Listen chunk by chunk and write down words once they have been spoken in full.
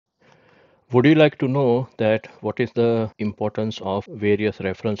Would you like to know that what is the importance of various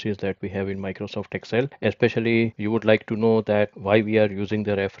references that we have in Microsoft Excel? Especially you would like to know that why we are using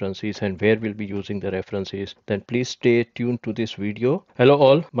the references and where we'll be using the references, then please stay tuned to this video. Hello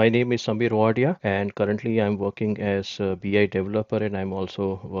all, my name is Samir Wadia and currently I'm working as a BI developer and I'm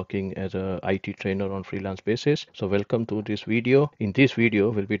also working as a IT trainer on freelance basis. So welcome to this video. In this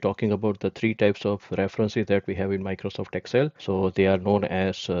video, we'll be talking about the three types of references that we have in Microsoft Excel. So they are known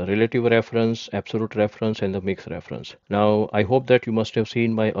as relative reference, absolute reference, and the mixed reference. Now, I hope that you must have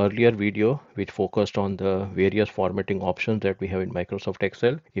seen my earlier video, which focused on the various formatting options that we have in Microsoft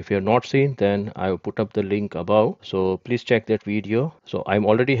Excel. If you have not seen, then I will put up the link above. So please check that video. So I'm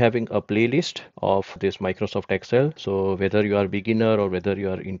already having a playlist of this Microsoft Excel. So whether you are beginner or whether you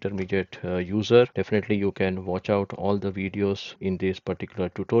are intermediate user, definitely you can watch out all the videos in this particular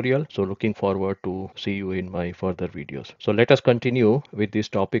tutorial. So looking forward to see you in my further videos. So let us continue with this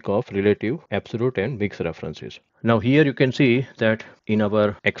topic of relative, absolute and mixed references. Now here you can see that in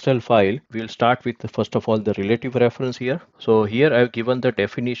our Excel file, we'll start with first of all the relative reference here. So here I've given the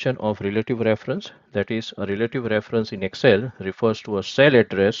definition of relative reference. That is, a relative reference in Excel refers to a cell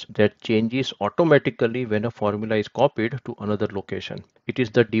address that changes automatically when a formula is copied to another location. It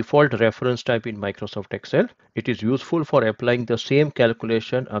is the default reference type in Microsoft Excel. It is useful for applying the same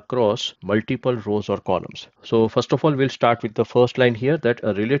calculation across multiple rows or columns. So first of all, we'll start with the first line here, that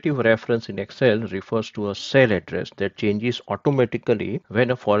a relative reference in Excel refers to a cell address that changes automatically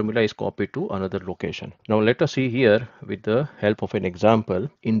when a formula is copied to another location. Now let us see here with the help of an example.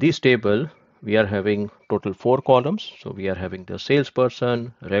 In this table, we are having total 4 columns. So we are having the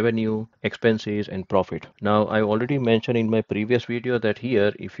salesperson, revenue, expenses, and profit. Now I already mentioned in my previous video that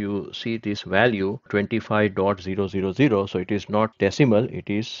here, if you see this value 25.000, so it is not decimal, it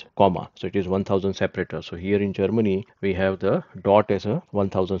is comma. So it is 1000 separator. So here in Germany, we have the dot as a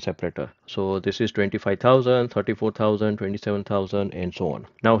 1000 separator. So this is 25,000, 34,000, 27,000, and so on.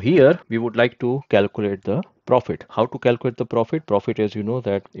 Now here we would like to calculate the profit. How to calculate the profit? Profit, as you know,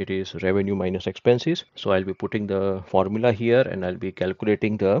 that it is revenue minus expenses. So I'll be putting the formula here and I'll be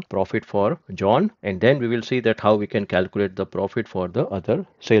calculating the profit for John, and then we will see that how we can calculate the profit for the other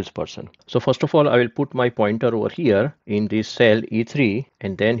salesperson. So first of all, I will put my pointer over here in this cell E3,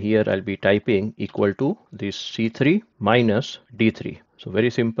 and then here I'll be typing equal to this C3 minus D3. So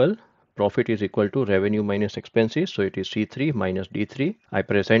very simple. Profit is equal to revenue minus expenses. So it is C3 minus D3. I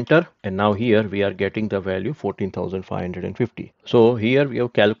press enter, and now here we are getting the value 14,550. So here we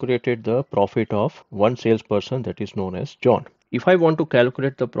have calculated the profit of one salesperson, that is known as John. If I want to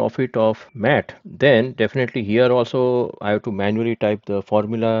calculate the profit of Matt, then definitely here also I have to manually type the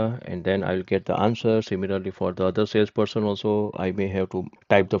formula and then I will get the answer. Similarly for the other salesperson also, I may have to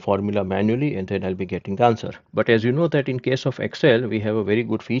type the formula manually and then I'll be getting the answer. But as you know that in case of Excel, we have a very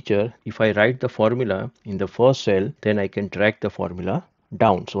good feature. If I write the formula in the first cell, then I can drag the formula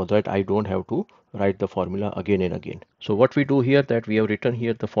down so that I don't have to write the formula again and again. So what we do here, that we have written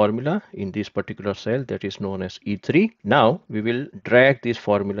here the formula in this particular cell, that is known as E3. Now we will drag this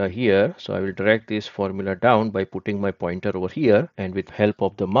formula here. So I will drag this formula down by putting my pointer over here, and with help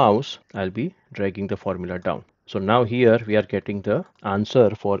of the mouse I'll be dragging the formula down. So now here we are getting the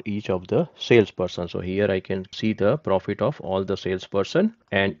answer for each of the salesperson. So here I can see the profit of all the salesperson.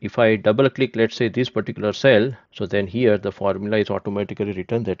 And if I double click, let's say this particular cell, so then here the formula is automatically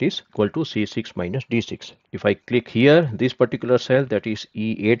written, that is equal to C6 minus D6. If I click here, this particular cell, that is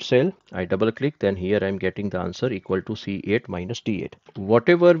E8 cell, I double click, then here I'm getting the answer equal to C8 minus D8.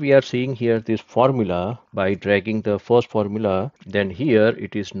 Whatever we are seeing here, this formula, by dragging the first formula, then here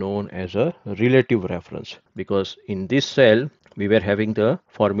it is known as a relative reference, because in this cell we were having the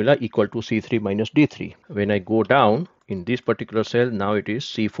formula equal to C3 minus D3. When I go down in this particular cell, now it is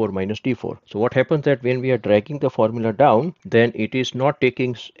C4 minus D4. So what happens that when we are dragging the formula down, then it is not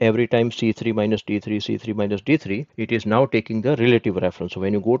taking every time C3 minus D3, C3 minus D3. It is now taking the relative reference. So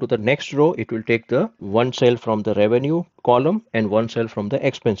when you go to the next row, it will take the one cell from the revenue column and one cell from the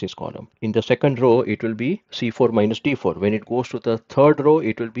expenses column. In the second row, it will be C4 minus D4. When it goes to the third row,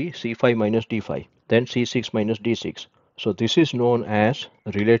 it will be C5 minus D5, then C6 minus D6. So this is known as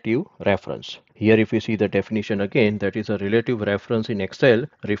relative reference. Here if you see the definition again, that is a relative reference in Excel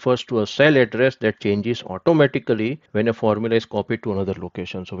refers to a cell address that changes automatically when a formula is copied to another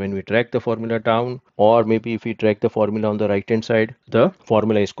location. So when we drag the formula down, or maybe if we drag the formula on the right hand side, the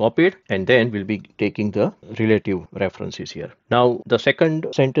formula is copied and then we'll be taking the relative references here. Now the second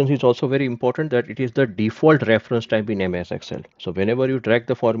sentence is also very important, that it is the default reference type in MS Excel. So whenever you drag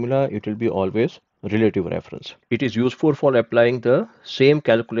the formula, it will be always relative reference. It is useful for applying the same same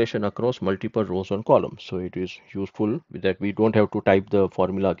calculation across multiple rows and columns. So it is useful that we don't have to type the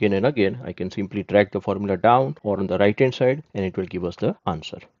formula again and again. I can simply drag the formula down or on the right hand side and it will give us the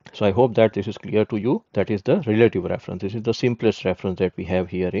answer. So I hope that this is clear to you. That is the relative reference. This is the simplest reference that we have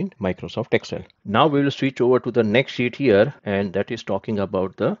here in Microsoft Excel. Now we will switch over to the next sheet here, and that is talking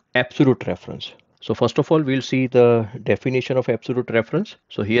about the absolute reference. So first of all, we'll see the definition of absolute reference.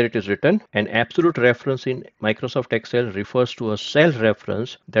 So here it is written, an absolute reference in Microsoft Excel refers to a cell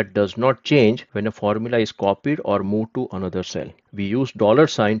reference that does not change when a formula is copied or moved to another cell. We use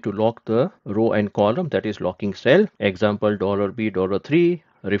 $sign to lock the row and column, that is locking cell. Example $B $3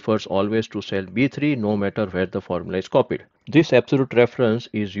 refers always to cell B3 no matter where the formula is copied. This absolute reference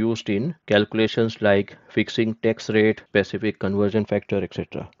is used in calculations like fixing tax rate, specific conversion factor,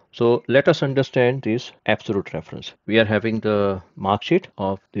 etc. So let us understand this absolute reference. We are having the mark sheet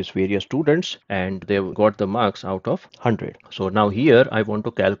of these various students and they've got the marks out of 100. So now here I want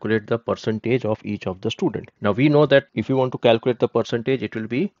to calculate the percentage of each of the student. Now we know that if you want to calculate the percentage, it will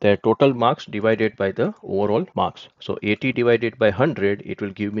be their total marks divided by the overall marks. So 80 divided by 100, it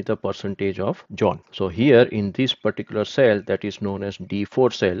will give me the percentage of John. So here in this particular cell that is known as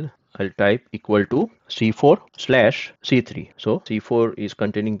D4 cell, I'll type equal to C4 slash C3. So C4 is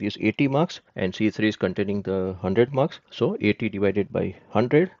containing these 80 marks and C3 is containing the 100 marks. So 80 divided by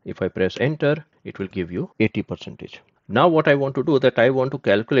 100, if I press enter, it will give you 80%. Now what I want to do that I want to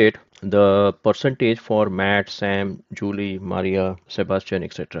calculate the percentage for Matt, Sam, Julie, Maria, Sebastian,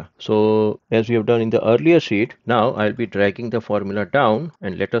 etc. So as we have done in the earlier sheet, now I'll be dragging the formula down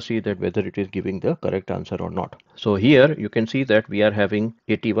and let us see that whether it is giving the correct answer or not. So here you can see that we are having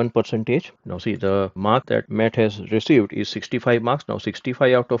 81%. Now see the mark that Matt has received is 65 marks. Now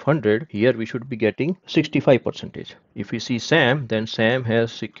 65 out of 100, here we should be getting 65%. If we see Sam, then Sam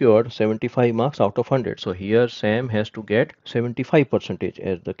has secured 75 marks out of 100. So here Sam has to get 75%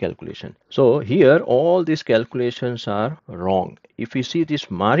 as the calculation. So here all these calculations are wrong. If we see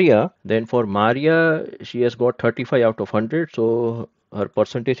this Maria, then for Maria, she has got 35 out of 100. So her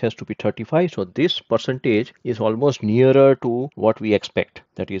percentage has to be 35. So this percentage is almost nearer to what we expect.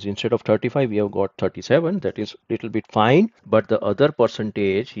 That is, instead of 35, we have got 37. That is little bit fine. But the other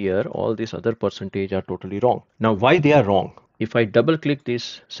percentage here, all these other percentage are totally wrong. Now, why they are wrong? If I double click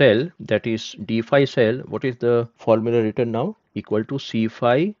this cell, that is D5 cell, what is the formula written now? Equal to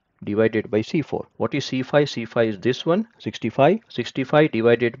C5 divided by C4. What is C5? C5 is this one, 65. 65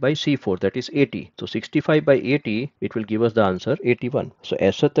 divided by C4, that is 80. So 65 by 80, it will give us the answer 81. So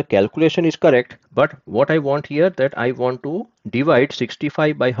as such, the calculation is correct. But what I want here, that I want to divide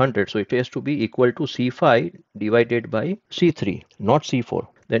 65 by 100. So it has to be equal to C5 divided by C3, not C4.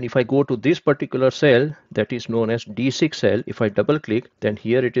 Then if I go to this particular cell that is known as D6 cell, if I double click, then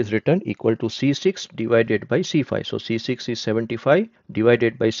here it is written equal to C6 divided by C5. So C6 is 75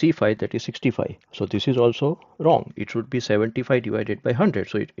 divided by C5, that is 65. So this is also wrong. It should be 75 divided by 100.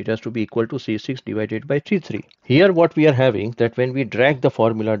 So it has to be equal to C6 divided by C3. Here what we are having, that when we drag the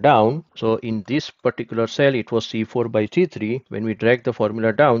formula down, so in this particular cell it was C4 by C3. When we drag the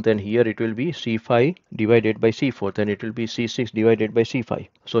formula down, then here it will be C5 divided by C4. Then it will be C6 divided by C5.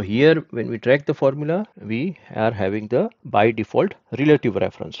 So here when we drag the formula, we are having the by default relative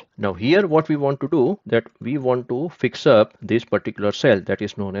reference. Now here what we want to do, that we want to fix up this particular cell that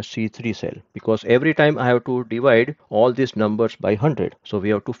is known as C3 cell, because every time I have to divide all these numbers by 100. So we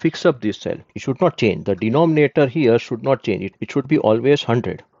have to fix up this cell. It should not change. The denominator here should not change. It should be always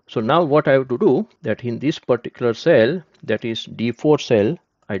 100. So now what I have to do, that in this particular cell, that is D4 cell,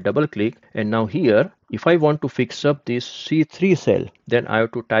 I double click, and now here if I want to fix up this C3 cell, then I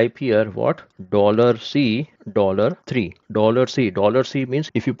have to type here what? $C $3. $C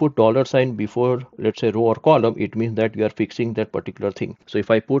means if you put $sign before, let's say, row or column, it means that you are fixing that particular thing. So if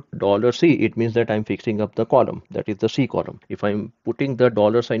I put $C, it means that I'm fixing up the column, that is the C column. If I'm putting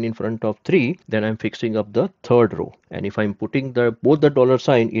the $sign in front of 3, then I'm fixing up the third row. And if I'm putting both the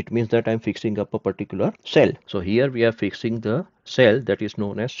 $sign, it means that I'm fixing up a particular cell. So here we are fixing the cell that is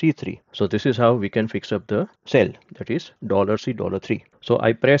known as C3. So this is how we can fix up the cell, that is $C $3. So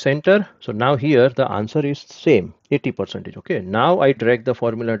I press enter. So now here the answer is same, 80%. Okay, now I drag the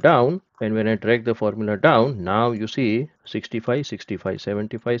formula down, and when I drag the formula down, now you see 65 65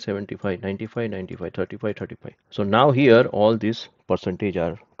 75 75 95 95 35 35. So now here all these percentage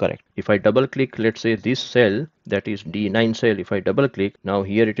are correct. If I double click, let's say this cell that is D9 cell, if I double click, now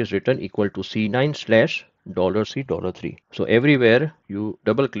here it is written equal to C9 slash $C $3. So everywhere you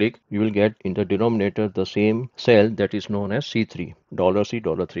double click, you will get in the denominator the same cell that is known as C3. $C,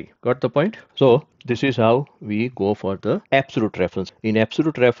 $3. Got the point? So this is how we go for the absolute reference. In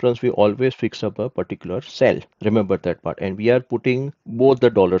absolute reference, we always fix up a particular cell. Remember that part. And we are putting both the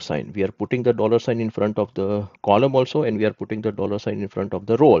dollar sign. We are putting the dollar sign in front of the column also, and we are putting the dollar sign in front of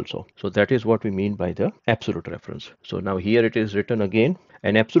the row also. So that is what we mean by the absolute reference. So now here it is written again.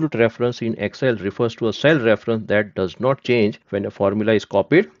 An absolute reference in Excel refers to a cell reference that does not change when a formula is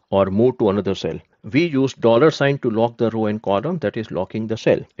copied or moved to another cell. We use dollar sign to lock the row and column, that is locking the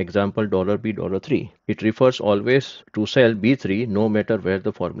cell. Example $B $3. It refers always to cell B3 no matter where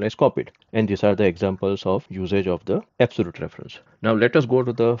the formula is copied. And these are the examples of usage of the absolute reference. Now let us go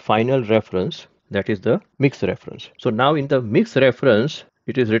to the final reference, that is the mixed reference. So now in the mixed reference,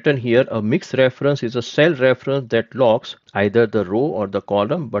 it is written here, a mixed reference is a cell reference that locks either the row or the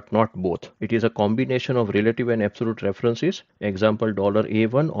column but not both. It is a combination of relative and absolute references. Example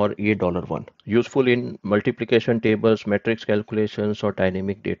 $A1 or A$1. Useful in multiplication tables, matrix calculations or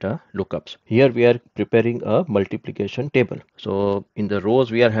dynamic data lookups. Here we are preparing a multiplication table. So in the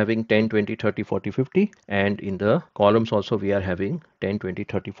rows we are having 10, 20, 30, 40, 50, and in the columns also we are having 10, 20,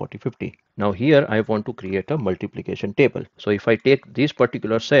 30, 40, 50. Now here I want to create a multiplication table. So if I take this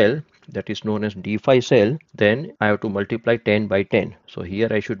particular cell, that is known as D5 cell, then I have to multiply 10 by 10. So here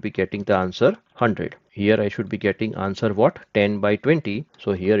I should be getting the answer 100. Here I should be getting answer what? 10 by 20.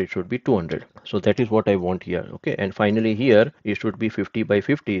 So here it should be 200. So that is what I want here. Okay. And finally here it should be 50 by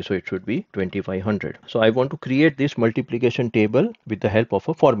 50. So it should be 2500. So I want to create this multiplication table with the help of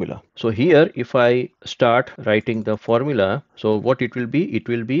a formula. So here if I start writing the formula, so what it will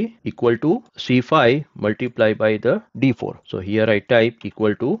be equal to C5 multiplied by the D4. So here I type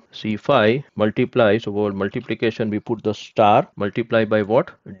equal to C5 multiply. So for multiplication we put the star multiply by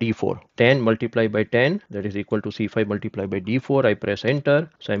what? D4. 10 multiplied by 10, that is equal to C5 multiplied by D4. I press enter.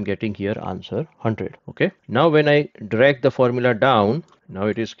 So I'm getting here answer 100. Okay. Now when I drag the formula down, now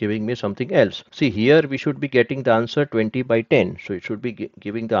it is giving me something else. See here we should be getting the answer 20 by 10. So it should be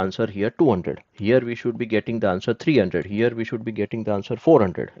giving the answer here 200. Here we should be getting the answer 300. Here we should be getting the answer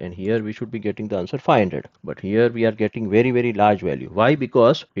 400. And here we should be getting the answer 500. But here we are getting very large value. Why?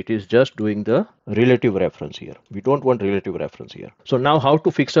 Because it is just doing the relative reference here. We don't want relative reference here. So now how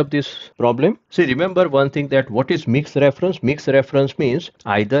to fix up this problem? See, remember one thing, that what is mixed reference? Mixed reference means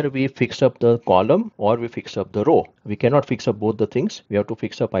either we fix up the column or we fix up the row. We cannot fix up both the things. We have to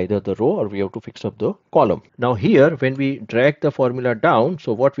fix up either the row or we have to fix up the column. Now here when we drag the formula down,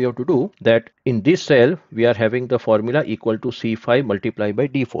 so what we have to do, that in this cell we are having the formula equal to C5 multiplied by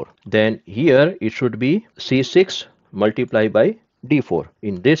D4. Then here it should be C6 multiplied by D4.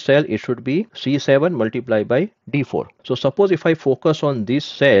 In this cell it should be C7 multiplied by D4. So suppose if I focus on these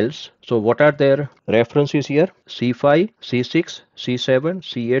cells, so what are their references here? C5, C6, C7,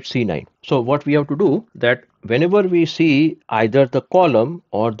 C8, C9. So what we have to do, that whenever we see either the column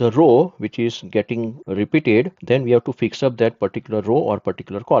or the row which is getting repeated, then we have to fix up that particular row or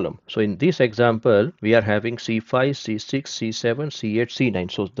particular column. So in this example, we are having C5, C6, C7, C8,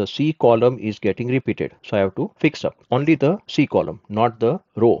 C9. So the C column is getting repeated. So I have to fix up only the C column, not the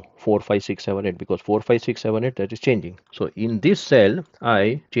row 4, 5, 6, 7, 8, because 4, 5, 6, 7, 8, that is changing. So in this cell,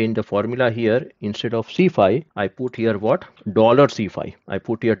 I change the formula here. Instead of C5, I put here what? $C5. I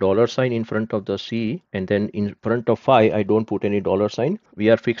put here dollar sign in front of the C, and then in front of 5, I don't put any dollar sign. We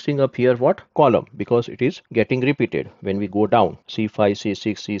are fixing up here what? Column, because it is getting repeated when we go down. C5,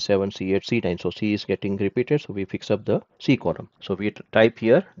 C6, C7, C8, C9. So C is getting repeated. So we fix up the C column. So we type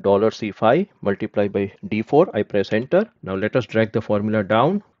here $C5 multiplied by D4. I press enter. Now let us drag the formula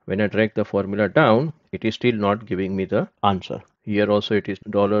down. When I drag the formula down, it is still not giving me the answer. Here also it is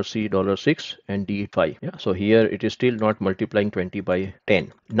 $C, $6 and D5. Yeah. So here it is still not multiplying 20 by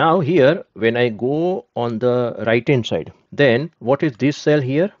 10. Now here when I go on the right hand side, then what is this cell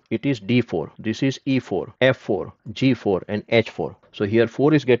here? It is D4. This is E4, F4, G4 and H4. So here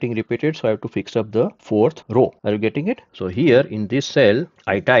 4 is getting repeated. So I have to fix up the fourth row. Are you getting it? So here in this cell,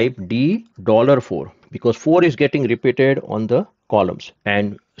 I type D$4 because 4 is getting repeated on the columns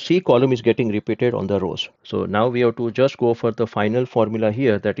and C column is getting repeated on the rows. So now we have to just go for the final formula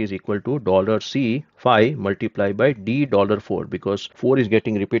here, that is equal to $C5 multiplied by D$4 because 4 is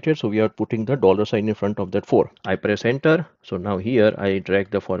getting repeated. So we are putting the dollar sign in front of that 4. I press enter. So now here I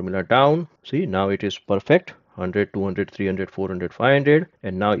drag the formula down. See, now it is perfect. 100, 200, 300, 400, 500.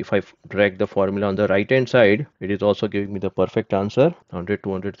 And now if I drag the formula on the right hand side, it is also giving me the perfect answer. 100,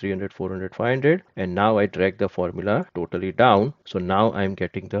 200, 300, 400, 500. And now I drag the formula totally down. So now I am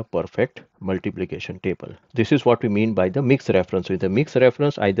getting the perfect multiplication table. This is what we mean by the mixed reference. With the mixed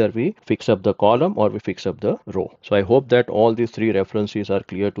reference, either we fix up the column or we fix up the row. So I hope that all these three references are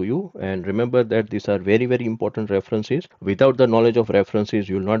clear to you. And remember that these are very, very important references. Without the knowledge of references,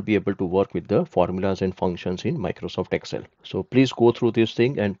 you will not be able to work with the formulas and functions in Microsoft Excel. So please go through this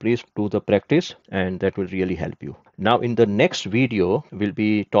thing and please do the practice, and that will really help you. Now in the next video, we'll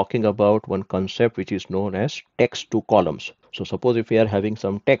be talking about one concept which is known as text to columns. So suppose if we are having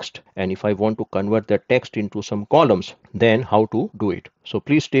some text and if I want to convert that text into some columns, then how to do it. So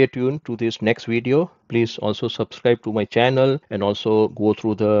please stay tuned to this next video. Please also subscribe to my channel and also go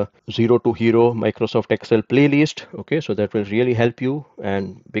through the Zero to Hero Microsoft Excel playlist. Okay, so that will really help you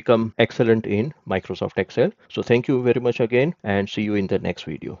and become excellent in Microsoft Excel. So thank you very much again and see you in the next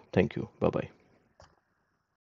video. Thank you. Bye bye.